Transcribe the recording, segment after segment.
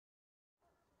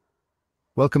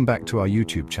Welcome back to our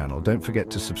YouTube channel. Don't forget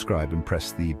to subscribe and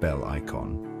press the bell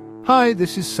icon. Hi,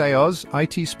 this is Seoz,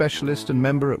 IT specialist and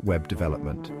member at Web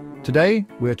Development. Today,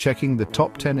 we're checking the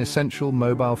top 10 essential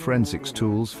mobile forensics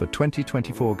tools for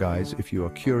 2024, guys. If you are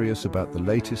curious about the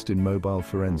latest in mobile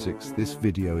forensics, this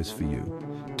video is for you.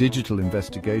 Digital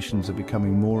investigations are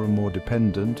becoming more and more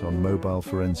dependent on mobile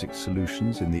forensic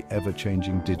solutions in the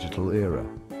ever-changing digital era.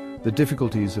 The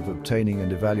difficulties of obtaining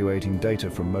and evaluating data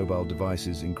from mobile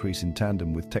devices increase in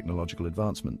tandem with technological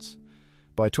advancements.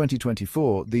 By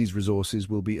 2024, these resources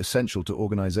will be essential to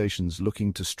organizations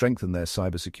looking to strengthen their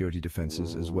cybersecurity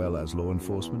defenses as well as law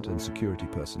enforcement and security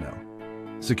personnel.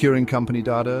 Securing company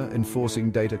data,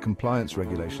 enforcing data compliance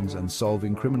regulations, and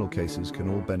solving criminal cases can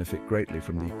all benefit greatly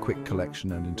from the quick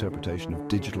collection and interpretation of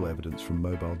digital evidence from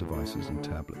mobile devices and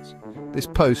tablets. This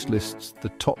post lists the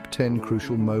top 10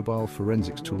 crucial mobile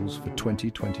forensics tools for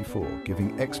 2024,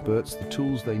 giving experts the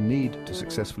tools they need to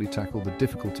successfully tackle the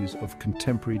difficulties of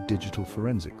contemporary digital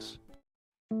forensics.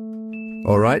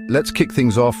 All right, let's kick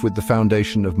things off with the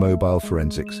foundation of mobile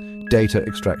forensics. Data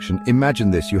extraction.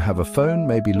 Imagine this, you have a phone,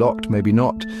 maybe locked, maybe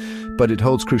not, but it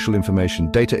holds crucial information.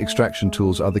 Data extraction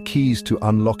tools are the keys to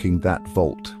unlocking that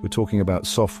vault. We're talking about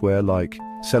software like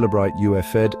Cellebrite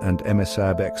UEFID and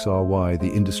MSAB XRY,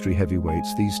 the industry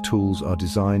heavyweights. These tools are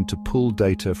designed to pull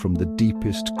data from the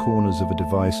deepest corners of a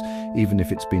device, even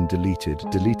if it's been deleted.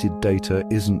 Deleted data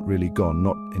isn't really gone,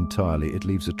 not entirely. It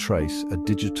leaves a trace, a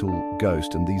digital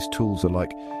ghost, and these tools are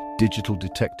like digital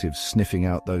detectives sniffing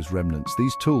out those remnants.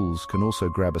 These tools can also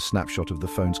grab a snapshot of the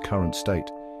phone's current state.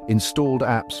 Installed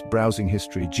apps, browsing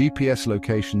history, GPS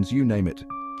locations, you name it.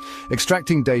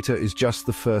 Extracting data is just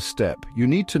the first step. You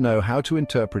need to know how to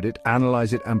interpret it,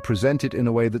 analyze it, and present it in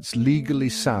a way that's legally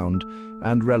sound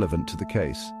and relevant to the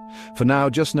case. For now,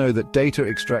 just know that data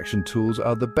extraction tools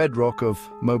are the bedrock of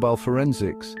mobile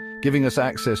forensics, giving us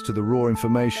access to the raw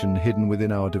information hidden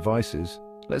within our devices.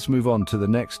 Let's move on to the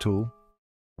next tool.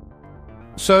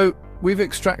 So, we've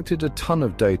extracted a ton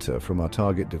of data from our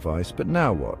target device, but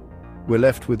now what? We're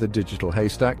left with a digital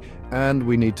haystack, and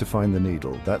we need to find the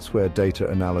needle. That's where data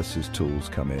analysis tools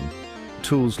come in.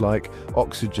 Tools like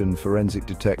Oxygen Forensic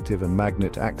Detective and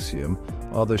Magnet Axiom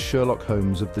are the Sherlock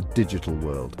Holmes of the digital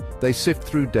world. They sift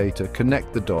through data,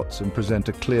 connect the dots, and present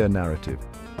a clear narrative,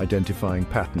 identifying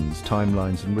patterns,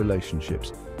 timelines, and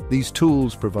relationships. These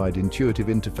tools provide intuitive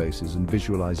interfaces and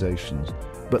visualizations,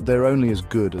 but they're only as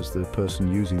good as the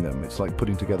person using them. It's like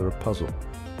putting together a puzzle.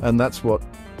 And that's what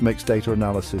makes data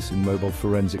analysis in mobile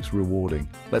forensics rewarding.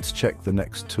 Let's check the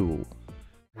next tool.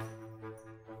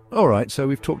 All right, so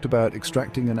we've talked about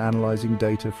extracting and analyzing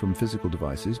data from physical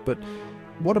devices, but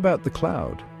what about the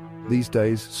cloud? These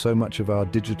days, so much of our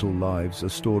digital lives are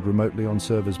stored remotely on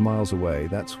servers miles away.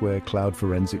 That's where cloud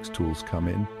forensics tools come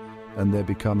in, and they're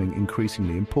becoming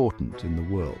increasingly important in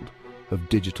the world of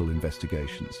digital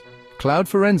investigations. Cloud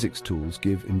forensics tools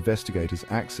give investigators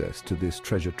access to this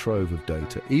treasure trove of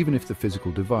data, even if the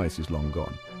physical device is long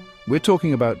gone. We're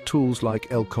talking about tools like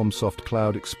Elcomsoft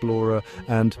Cloud Explorer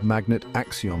and Magnet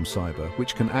Axiom Cyber,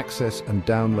 which can access and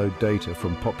download data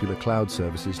from popular cloud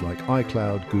services like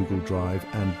iCloud, Google Drive,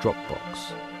 and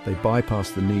Dropbox. They bypass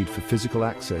the need for physical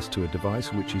access to a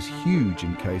device, which is huge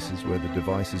in cases where the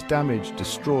device is damaged,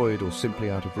 destroyed, or simply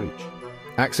out of reach.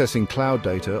 Accessing cloud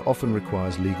data often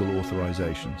requires legal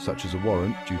authorization, such as a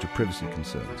warrant due to privacy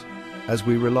concerns. As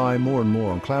we rely more and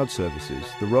more on cloud services,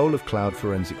 the role of cloud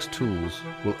forensics tools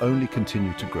will only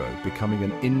continue to grow, becoming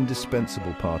an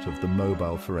indispensable part of the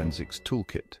mobile forensics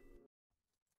toolkit.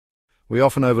 We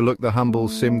often overlook the humble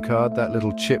SIM card, that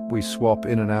little chip we swap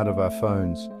in and out of our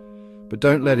phones. But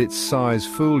don't let its size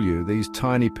fool you. These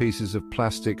tiny pieces of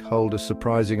plastic hold a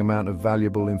surprising amount of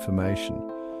valuable information.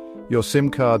 Your SIM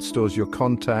card stores your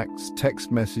contacts,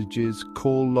 text messages,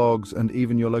 call logs, and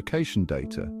even your location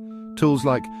data. Tools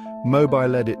like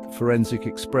Mobile Edit Forensic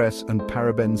Express and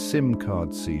Paraben SIM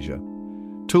card seizure.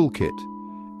 Toolkit.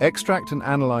 Extract and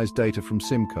analyze data from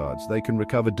SIM cards. They can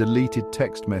recover deleted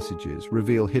text messages,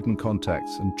 reveal hidden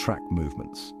contacts, and track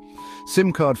movements.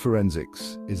 SIM card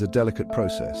forensics is a delicate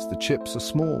process. The chips are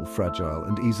small, fragile,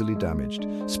 and easily damaged.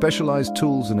 Specialized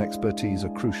tools and expertise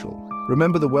are crucial.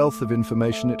 Remember the wealth of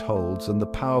information it holds and the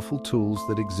powerful tools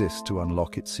that exist to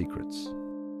unlock its secrets.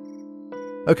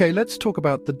 Okay, let's talk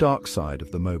about the dark side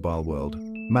of the mobile world,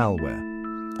 malware.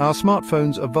 Our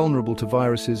smartphones are vulnerable to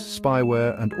viruses,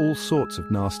 spyware, and all sorts of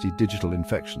nasty digital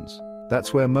infections.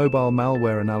 That's where mobile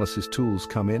malware analysis tools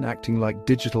come in, acting like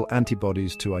digital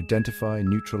antibodies to identify,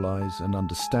 neutralize, and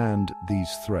understand these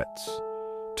threats.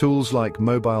 Tools like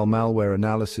Mobile Malware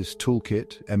Analysis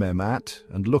Toolkit, MMAT,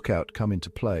 and Lookout come into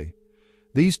play.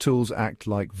 These tools act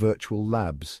like virtual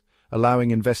labs,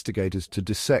 allowing investigators to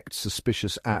dissect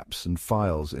suspicious apps and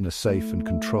files in a safe and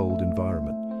controlled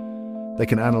environment. They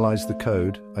can analyze the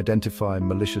code, identify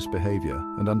malicious behavior,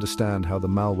 and understand how the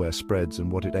malware spreads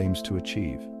and what it aims to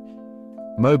achieve.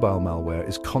 Mobile malware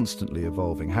is constantly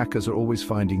evolving. Hackers are always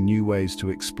finding new ways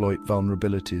to exploit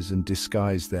vulnerabilities and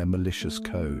disguise their malicious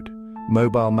code.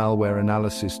 Mobile malware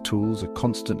analysis tools are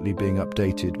constantly being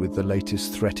updated with the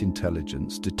latest threat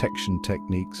intelligence, detection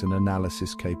techniques, and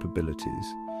analysis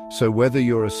capabilities. So whether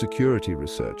you're a security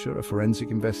researcher, a forensic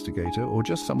investigator, or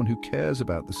just someone who cares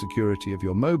about the security of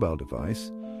your mobile device,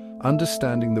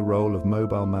 understanding the role of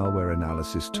mobile malware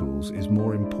analysis tools is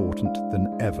more important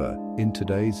than ever in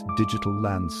today's digital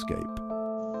landscape.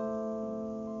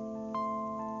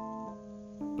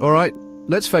 All right,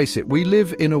 let's face it, we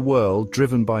live in a world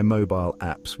driven by mobile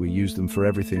apps. We use them for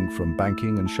everything from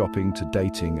banking and shopping to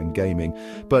dating and gaming.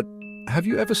 But have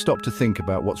you ever stopped to think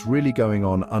about what's really going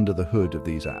on under the hood of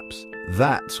these apps?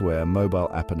 That's where mobile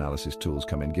app analysis tools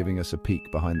come in, giving us a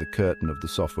peek behind the curtain of the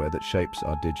software that shapes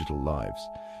our digital lives.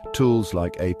 Tools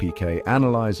like APK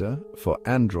Analyzer for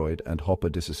Android and Hopper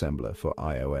Disassembler for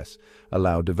iOS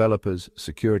allow developers,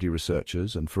 security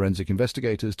researchers, and forensic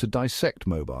investigators to dissect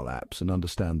mobile apps and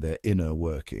understand their inner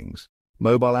workings.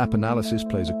 Mobile app analysis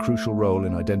plays a crucial role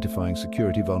in identifying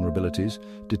security vulnerabilities,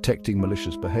 detecting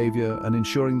malicious behavior, and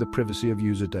ensuring the privacy of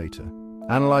user data.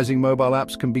 Analyzing mobile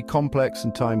apps can be complex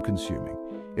and time-consuming.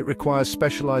 It requires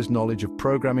specialized knowledge of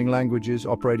programming languages,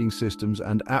 operating systems,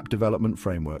 and app development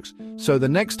frameworks. So the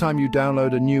next time you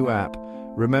download a new app,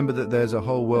 remember that there's a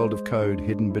whole world of code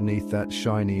hidden beneath that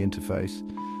shiny interface.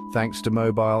 Thanks to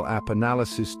mobile app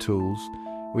analysis tools,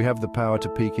 we have the power to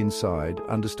peek inside,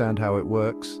 understand how it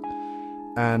works,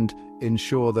 and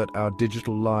ensure that our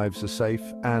digital lives are safe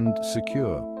and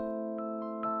secure.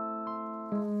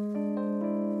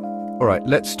 All right,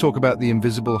 let's talk about the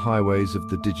invisible highways of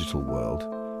the digital world.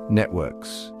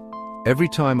 Networks. Every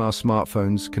time our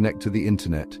smartphones connect to the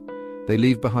internet, they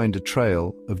leave behind a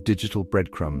trail of digital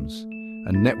breadcrumbs,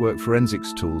 and network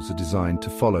forensics tools are designed to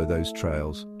follow those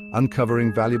trails,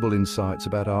 uncovering valuable insights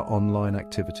about our online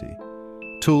activity.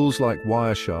 Tools like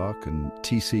Wireshark and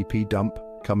TCP dump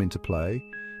come into play,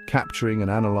 capturing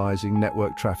and analyzing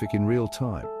network traffic in real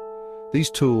time. These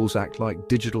tools act like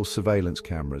digital surveillance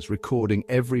cameras, recording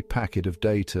every packet of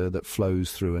data that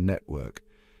flows through a network.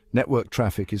 Network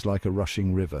traffic is like a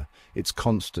rushing river. It's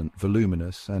constant,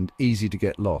 voluminous, and easy to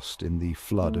get lost in the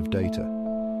flood of data.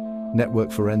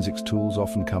 Network forensics tools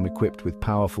often come equipped with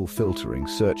powerful filtering,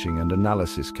 searching, and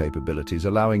analysis capabilities,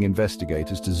 allowing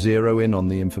investigators to zero in on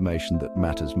the information that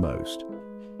matters most.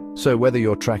 So whether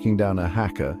you're tracking down a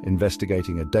hacker,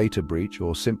 investigating a data breach,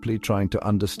 or simply trying to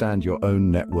understand your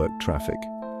own network traffic,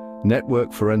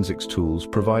 network forensics tools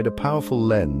provide a powerful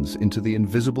lens into the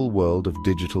invisible world of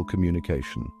digital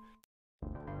communication.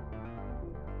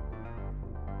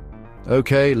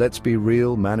 Okay, let's be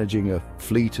real, managing a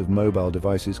fleet of mobile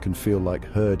devices can feel like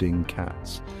herding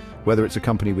cats. Whether it's a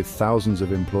company with thousands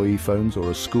of employee phones or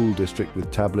a school district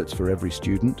with tablets for every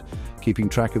student, keeping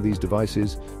track of these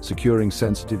devices, securing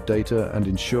sensitive data, and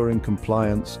ensuring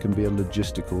compliance can be a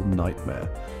logistical nightmare.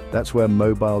 That's where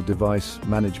mobile device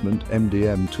management,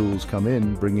 MDM, tools come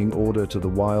in, bringing order to the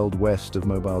wild west of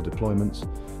mobile deployments.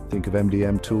 Think of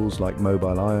MDM tools like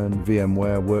Mobile Iron,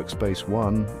 VMware Workspace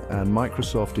ONE, and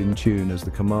Microsoft Intune as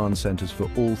the command centers for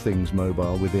all things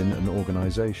mobile within an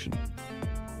organization.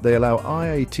 They allow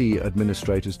IAT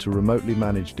administrators to remotely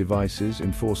manage devices,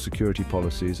 enforce security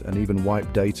policies, and even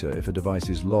wipe data if a device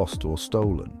is lost or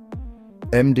stolen.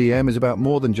 MDM is about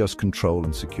more than just control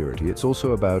and security. It's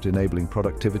also about enabling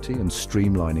productivity and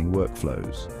streamlining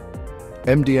workflows.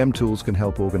 MDM tools can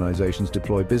help organizations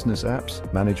deploy business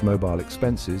apps, manage mobile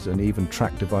expenses, and even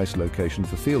track device location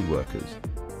for field workers.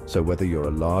 So whether you're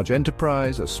a large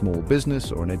enterprise, a small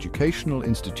business, or an educational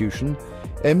institution,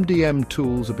 MDM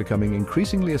tools are becoming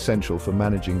increasingly essential for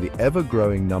managing the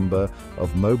ever-growing number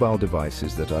of mobile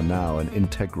devices that are now an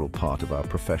integral part of our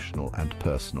professional and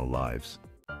personal lives.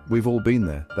 We've all been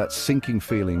there, that sinking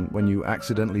feeling when you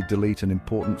accidentally delete an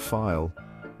important file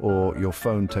or your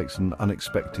phone takes an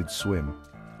unexpected swim.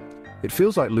 It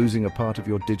feels like losing a part of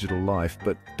your digital life,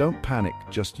 but don't panic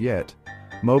just yet.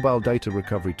 Mobile data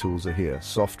recovery tools are here.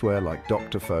 Software like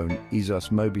Doctorphone, Easus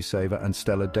MobiSaver, and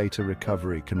Stellar Data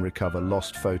Recovery can recover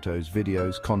lost photos,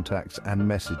 videos, contacts, and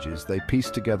messages. They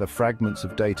piece together fragments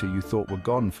of data you thought were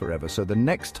gone forever, so the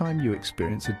next time you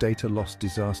experience a data loss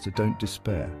disaster, don't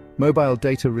despair. Mobile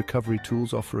data recovery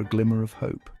tools offer a glimmer of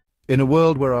hope. In a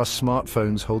world where our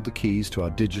smartphones hold the keys to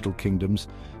our digital kingdoms,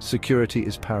 security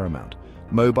is paramount.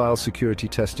 Mobile security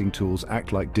testing tools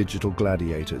act like digital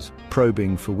gladiators,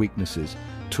 probing for weaknesses.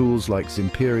 Tools like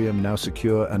Zimperium, Now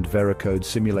Secure, and Veracode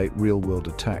simulate real-world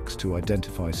attacks to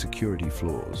identify security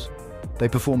flaws. They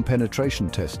perform penetration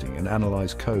testing and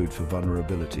analyze code for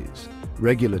vulnerabilities.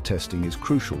 Regular testing is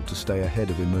crucial to stay ahead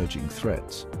of emerging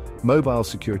threats. Mobile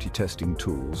security testing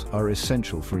tools are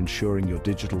essential for ensuring your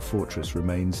digital fortress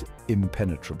remains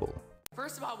impenetrable.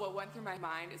 First of all, what went through my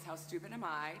mind is how stupid am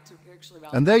I to actually...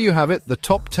 And there you have it, the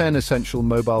top 10 essential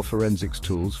mobile forensics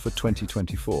tools for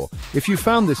 2024. If you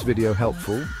found this video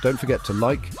helpful, don't forget to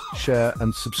like, share,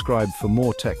 and subscribe for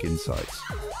more tech insights.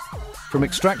 From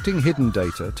extracting hidden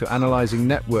data to analyzing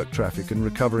network traffic and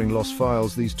recovering lost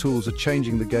files, these tools are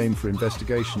changing the game for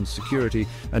investigations, security,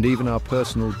 and even our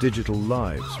personal digital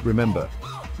lives. Remember,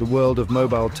 the world of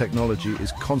mobile technology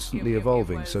is constantly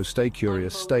evolving, so stay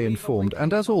curious, stay informed,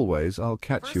 and as always, I'll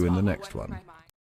catch you in the next one.